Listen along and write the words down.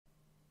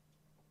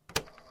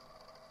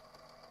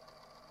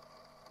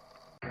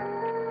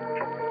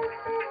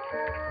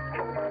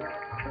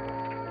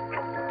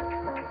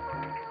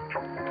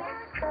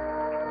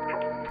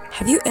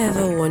Have you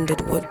ever wondered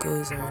what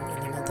goes on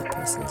in another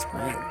person's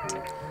mind?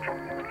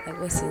 Like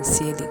what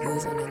sincerely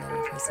goes on in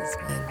another person's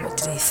mind? What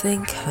do they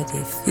think? How do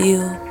they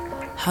feel?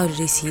 How do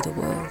they see the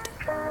world?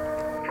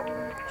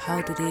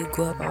 How do they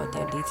go about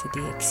their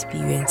day-to-day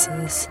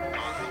experiences?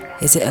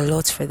 Is it a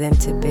lot for them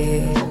to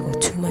bear, or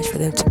too much for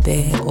them to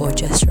bear, or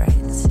just right?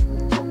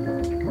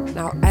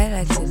 Now, I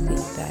like to think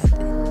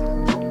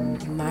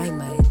that my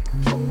mind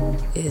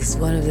is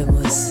one of the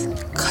most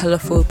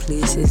colorful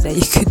places that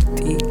you could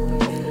be,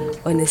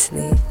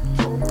 honestly.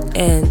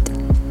 And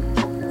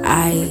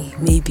I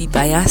may be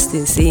biased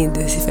in saying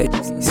this if I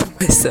do so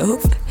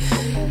myself,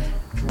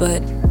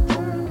 but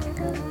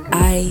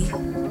I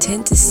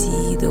tend to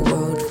see the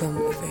world from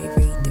a very,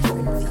 very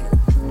different view.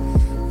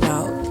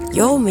 Now,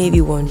 y'all may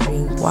be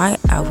wondering, why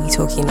are we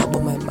talking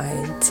about my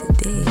mind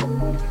today?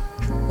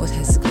 What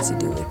has it got to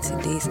do with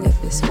today's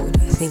episode?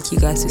 I think you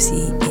guys will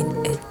see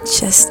in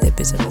just a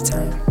bit of a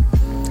time.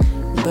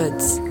 But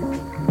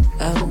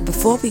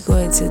before we go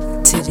into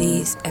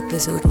today's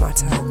episode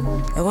matter,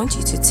 I want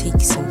you to take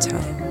some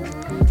time,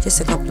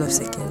 just a couple of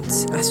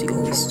seconds, as we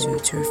always do,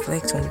 to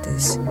reflect on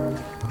this.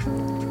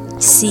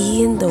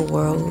 Seeing the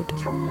world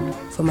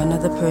from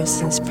another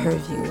person's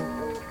purview,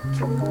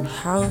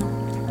 how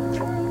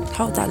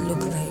would that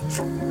look like?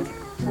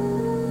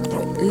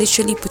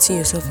 Literally putting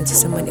yourself into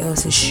someone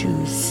else's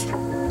shoes,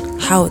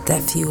 how would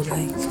that feel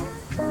like?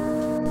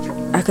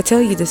 I could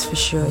tell you this for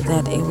sure,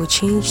 that it will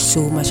change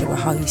so much about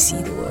how you see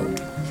the world.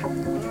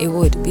 It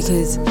would,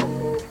 because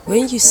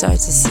when you start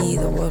to see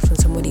the world from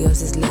somebody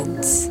else's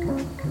lens,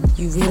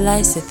 you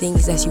realize the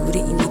things that you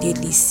wouldn't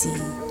immediately see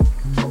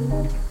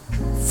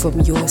from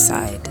your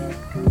side.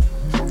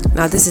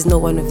 Now, this is not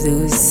one of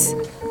those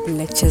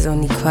lectures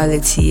on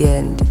equality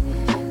and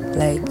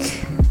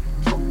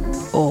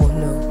oh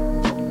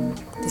no.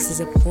 This is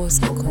a pause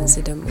and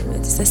consider moment.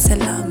 It's a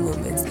salam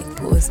moment. Like,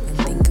 pause and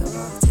think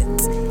about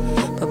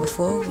it. But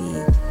before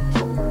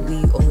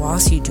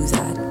whilst you do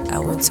that, I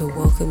want to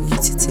welcome you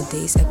to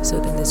today's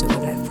episode on the Zoe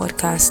Life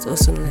Podcast,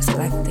 also known as the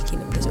Life of the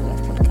Kingdom, the Zoe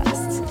Life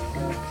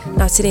Podcast.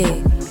 Now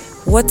today,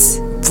 what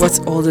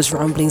brought all those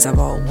ramblings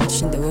about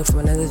watching the world from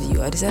another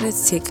view? I decided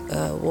to take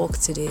a walk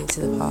today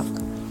to the park,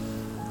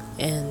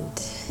 and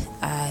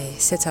I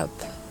set up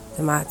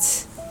the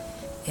mat,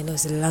 and it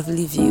was a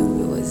lovely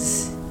view. It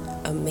was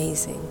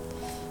amazing,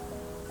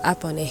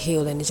 up on a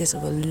hill, and it's just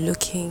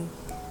overlooking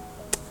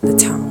the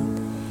town.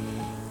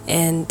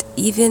 And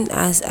even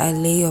as I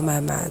lay on my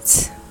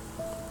mat,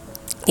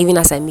 even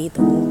as I made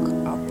the walk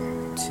up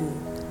to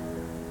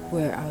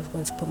where I was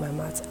going to put my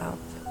mat up,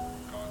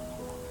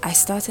 I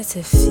started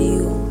to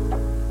feel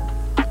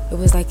it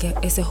was like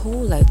it's a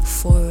whole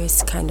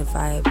forest kind of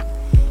vibe.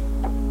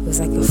 It was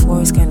like a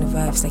forest kind of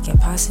vibe. It's like you're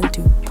passing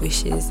through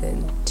bushes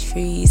and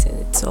trees, and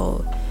it's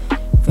all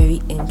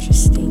very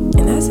interesting.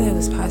 And as I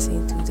was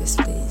passing through this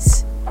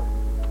place,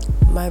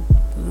 my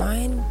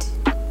mind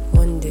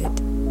wandered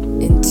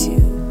into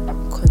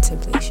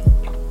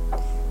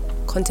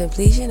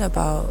contemplation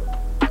about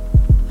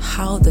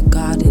how the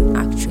garden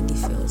actually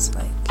feels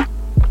like.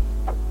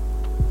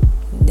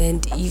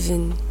 And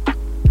even,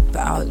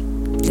 but I'll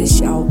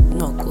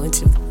not go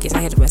into get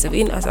ahead of myself.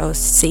 Even as I was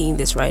saying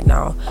this right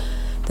now,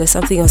 there's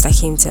something else that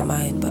came to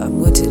mind, but I'm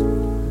going to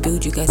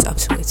build you guys up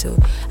to it. So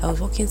I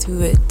was walking through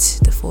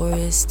the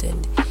forest,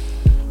 and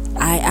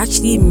I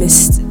actually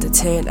missed the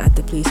turn at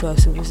the place where I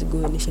was supposed to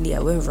go initially. I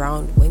went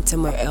around, went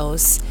somewhere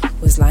else,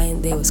 was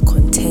lying there, was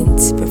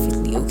content,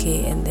 perfectly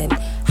okay, and then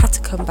had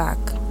to come back,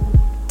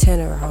 turn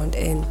around,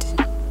 and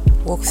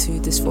walk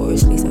through this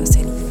forest place I was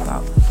telling you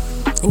about.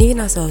 And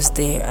even as I was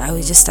there, I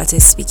was just started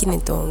speaking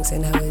in tongues,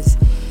 and I was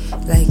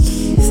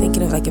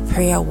thinking of a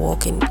prayer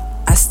walk, and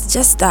as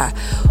just that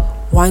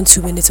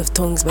 1-2 minutes of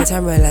tongues, by the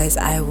time I realized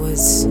I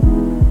was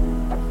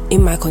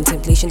in my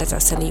contemplation that I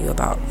was telling you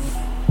about.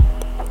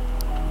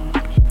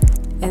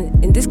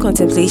 And in this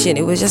contemplation,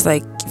 it was just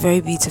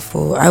very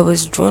beautiful. I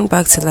was drawn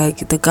back to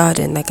the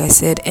garden, like I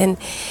said, and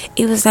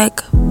it was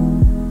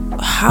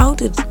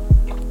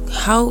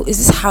how is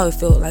this how it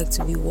felt like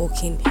to be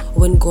walking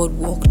when God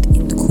walked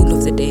in the cool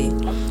of the day?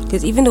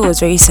 Because even though it was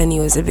very sunny,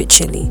 it was a bit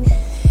chilly,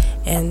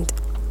 and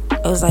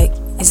I was like,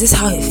 is this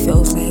how it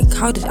felt like?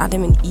 How did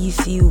Adam and Eve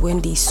feel when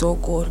they saw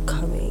God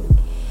coming?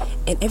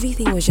 And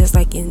everything was just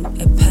in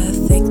a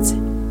perfect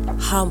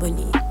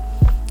harmony.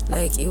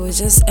 It was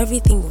just,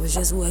 everything was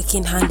just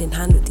working hand in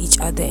hand with each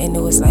other. And it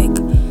was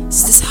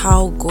is this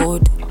how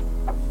God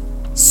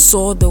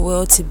saw the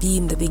world to be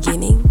in the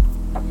beginning?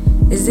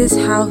 Is this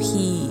how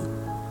he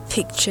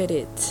pictured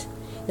it?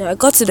 Now I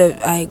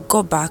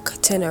got back,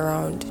 turned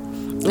around,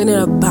 ended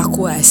up back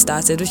where I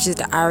started, which is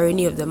the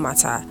irony of the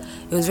matter.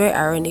 It was very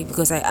ironic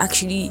because I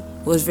actually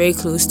was very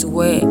close to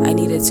where I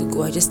needed to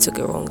go. I just took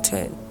a wrong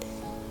turn,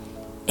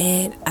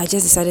 and I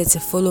just decided to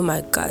follow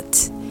my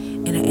gut,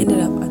 and I ended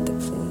up at the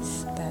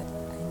place that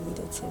I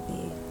needed to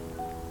be.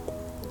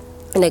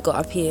 And I got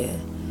up here,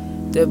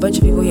 there were a bunch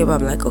of people here,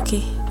 but I'm like,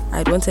 okay,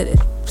 I wanted it,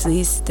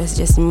 please, that's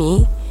just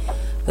me,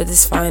 but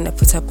it's fine. I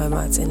put up my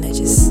mat and I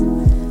just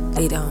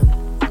lay down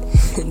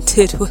and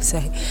did what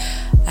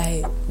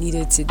I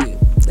needed to do.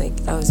 Like,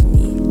 that was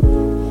me.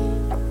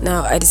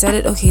 Now I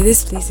decided, okay,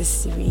 this place is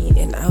serene,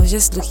 and I was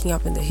just looking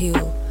up in the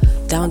hill,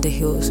 down the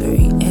hill,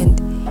 sorry, and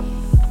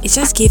it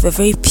just gave a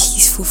very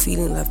peaceful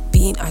feeling of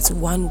being at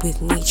one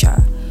with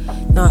nature.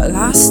 Now,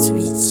 last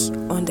week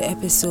on the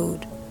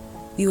episode,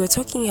 we were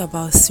talking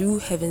about through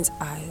heaven's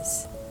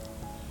eyes,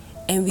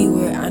 and we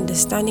were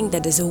understanding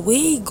that there's a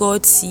way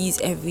God sees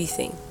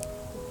everything.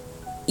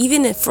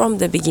 Even from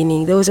the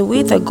beginning, there was a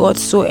way that God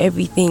saw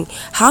everything,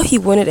 how he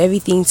wanted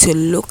everything to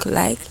look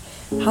like,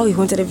 how he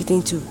wanted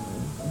everything to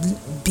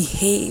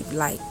behave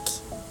like.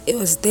 It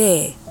was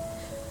there.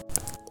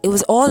 It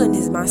was all in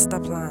his master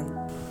plan.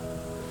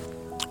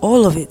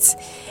 All of it.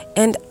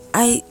 And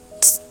I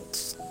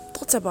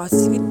thought about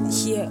it even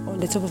here on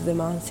the top of the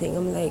mountain.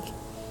 I'm like,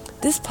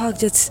 this park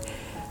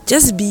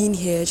just being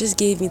here just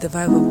gave me the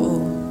vibe of,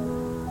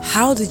 oh,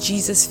 how did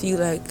Jesus feel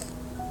like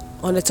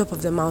on the top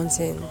of the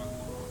mountain,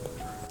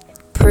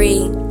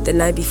 praying the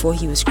night before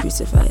he was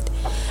crucified?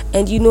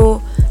 And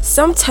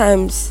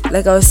sometimes,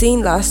 like I was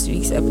saying last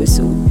week's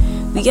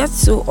episode, we get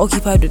so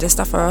occupied with the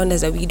stuff around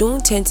us that we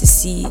don't tend to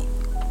see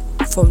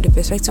from the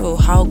perspective of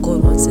how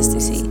God wants us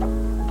to see.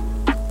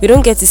 We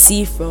don't get to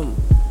see from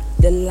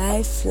the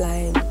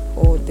lifeline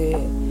or the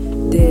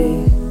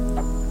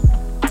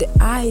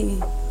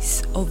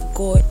eyes of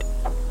God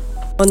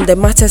on the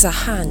matters at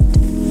hand.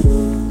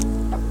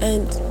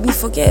 And we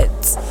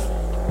forget.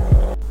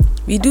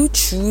 We do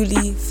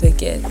truly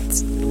forget.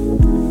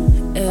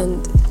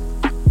 And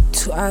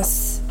to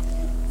us,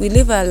 we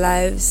live our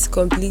lives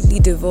completely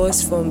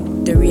divorced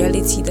from the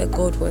reality that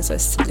God wants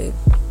us to live.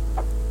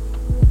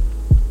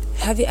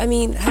 Have you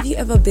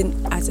ever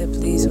been at a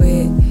place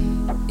where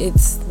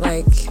it's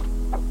like,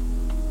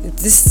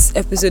 this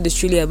episode is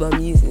truly about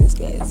musings,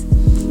 guys,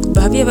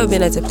 but have you ever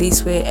been at a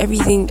place where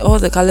everything, all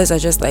the colors are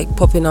just like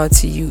popping out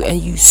to you,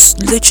 and you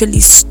literally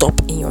stop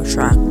in your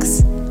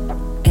tracks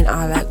and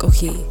are like,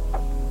 okay,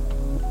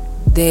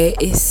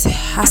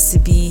 has to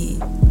be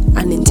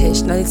an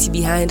intentionality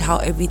behind how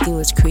everything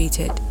was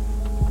created.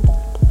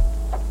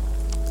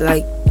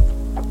 Like,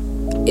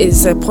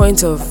 it's a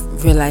point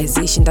of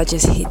realization that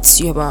just hits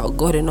you about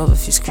God and all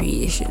of his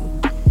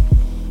creation.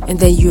 And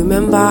then you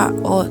remember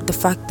all the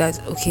fact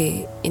that,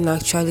 okay, in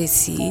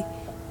actuality,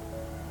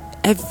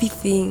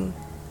 everything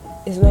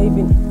is not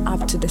even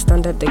up to the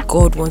standard that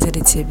God wanted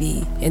it to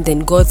be. And then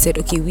God said,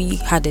 okay, we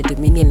had the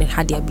dominion and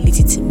had the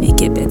ability to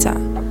make it better.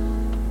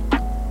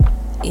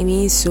 It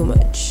means so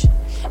much.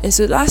 And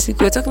so last week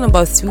we were talking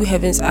about through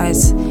heaven's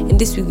eyes, and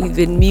this week we've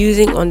been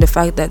musing on the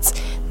fact that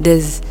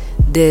there's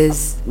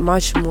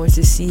much more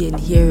to see and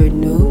hear and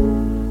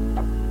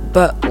know.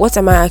 But what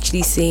am I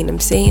actually saying? I'm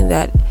saying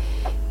that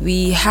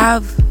we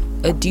have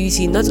a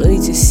duty not only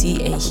to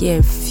see and hear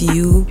and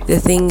feel the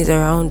things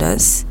around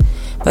us,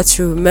 but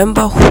to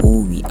remember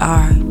who we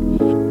are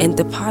and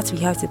the part we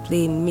have to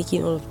play in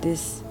making all of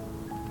this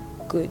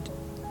good.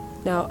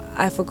 Now,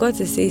 I forgot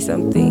to say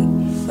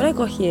something. When I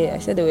got here, I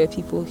said there were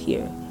people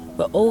here.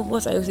 But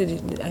what I also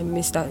did, I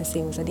missed out in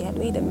saying was that they had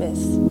made a mess.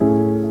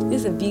 This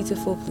is a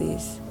beautiful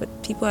place, but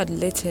people had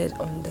littered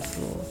on the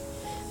floor.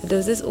 There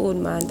was this old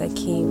man that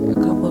came a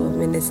couple of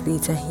minutes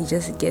later. He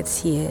just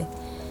gets here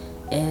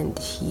and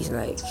he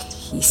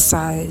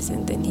sighs,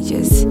 and then he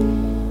just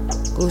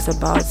goes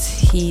about,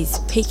 he's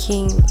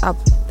picking up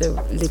the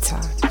litter.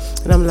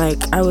 And I'm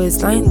like, I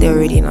was lying there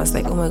already, and I was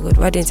like, oh my God,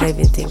 why didn't I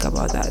even think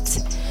about that?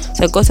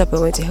 So I got up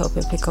and went to help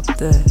him pick up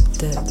the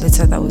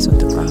litter that was on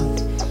the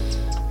ground.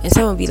 And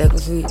someone would be like,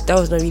 okay, that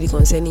was not really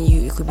concerning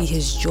you, it could be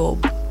his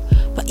job.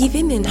 But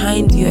even in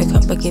hind view, I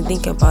come back and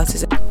think about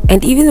it,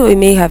 and even though it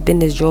may have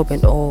been his job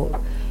and all,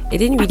 it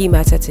didn't really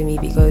matter to me,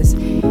 because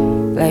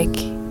like,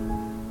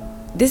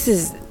 this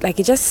is like,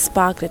 it just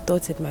sparked a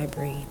thought in my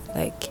brain.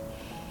 Like,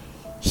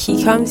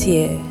 he comes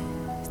here,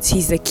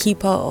 he's the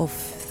keeper of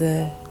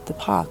the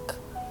park,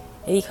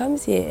 and he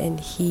comes here and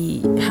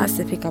he has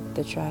to pick up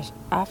the trash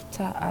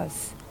after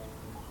us,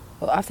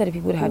 or after the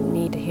people that had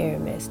made hair a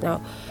mess.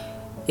 Now,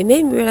 it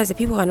made me realize that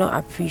people cannot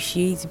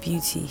appreciate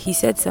beauty. He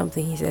said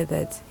something, he said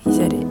it,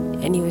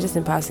 and he was just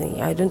in passing.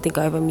 I don't think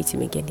I'll ever meet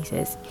him again.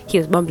 He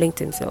was mumbling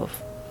to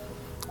himself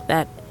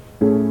that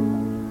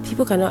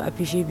people cannot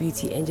appreciate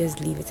beauty and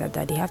just leave it at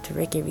that. They have to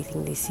wreck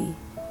everything they see.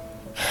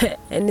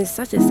 And it's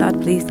such a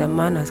sad place that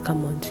man has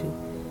come onto.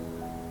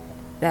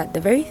 That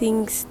the very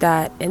things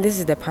that, and this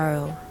is the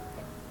parallel,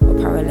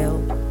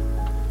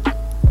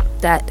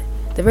 that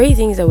the very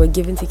things that were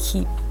given to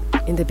keep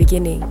in the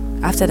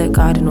beginning, after the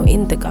garden, or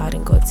in the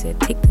garden, God said,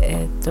 take the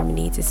earth,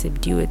 dominate it,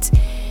 subdue it,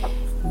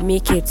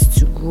 make it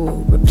to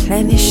grow,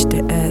 replenish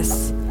the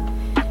earth.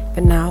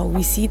 But now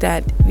we see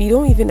that we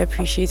don't even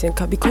appreciate it,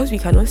 because we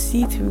cannot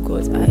see through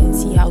God's eye and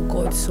see how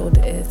God saw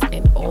the earth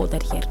and all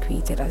that he had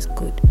created as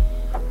good.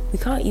 We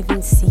can't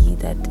even see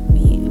that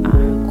we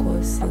are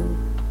causing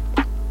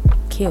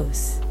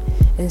chaos.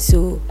 And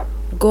so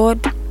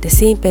God, the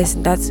same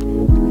person that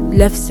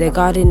left the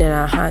garden in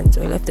our hands,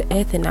 or left the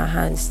earth in our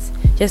hands,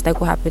 just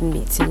like what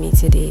happened to me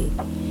today,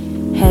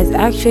 has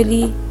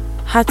actually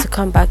had to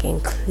come back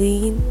and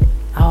clean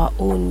our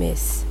own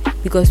mess.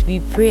 Because we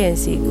pray and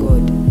say,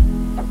 God,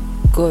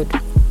 God,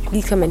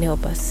 please come and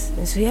help us.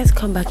 And so he has to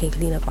come back and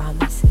clean up our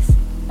messes.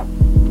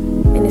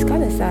 And it's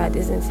kind of sad,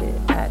 isn't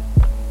it, that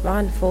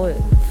man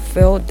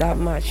fell that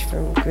much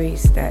from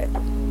grace that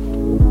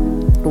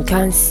we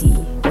can't see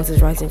what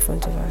is right in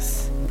front of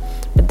us.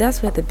 But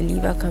that's where the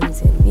believer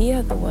comes in. We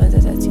are the ones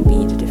that are to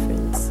be the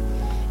difference.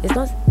 It's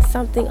not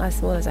something as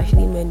small as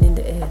actually mending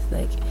the earth.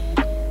 Like,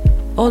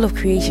 all of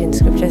creation,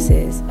 scripture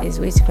says, is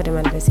waiting for the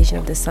manifestation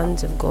of the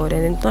sons of God.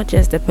 And it's not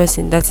just the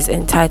person that is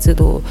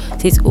entitled or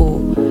says,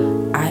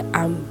 oh, I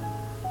am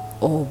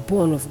or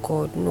born of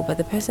God. No, but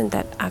the person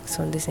that acts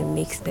on this and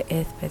makes the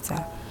earth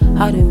better.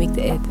 How do we make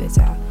the earth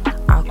better?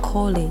 Our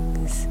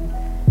callings,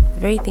 the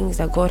very things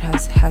that God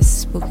has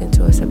spoken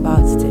to us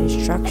about, the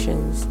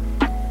instructions.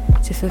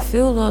 To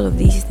fulfill all of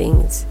these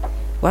things,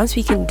 once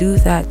we can do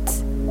that,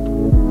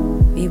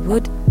 we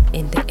would,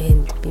 in the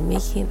end, be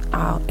making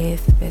our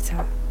earth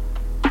better.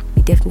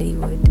 We definitely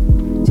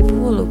would. To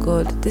people of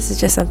God, this is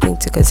just something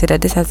to consider.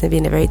 This hasn't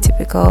been a very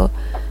typical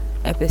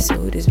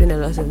episode. There's been a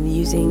lot of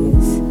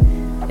musings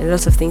and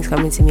lots of things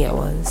coming to me at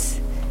once.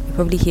 You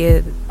probably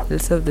hear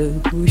lots of the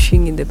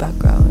whooshing in the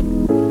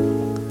background.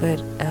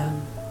 But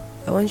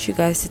I want you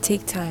guys to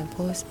take time,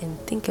 pause and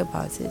think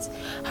about it.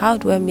 How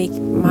do I make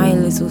my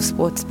little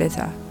sport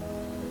better?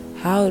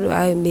 How do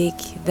I make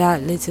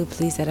that little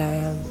place that I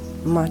am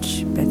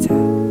much better?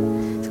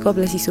 So God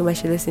bless you so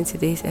much for listening to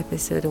today's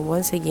episode. And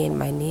once again,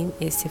 my name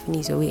is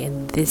Tiffany Zoe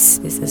and this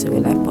is the Zoe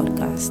Life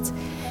Podcast.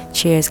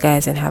 Cheers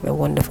guys and have a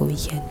wonderful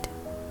weekend.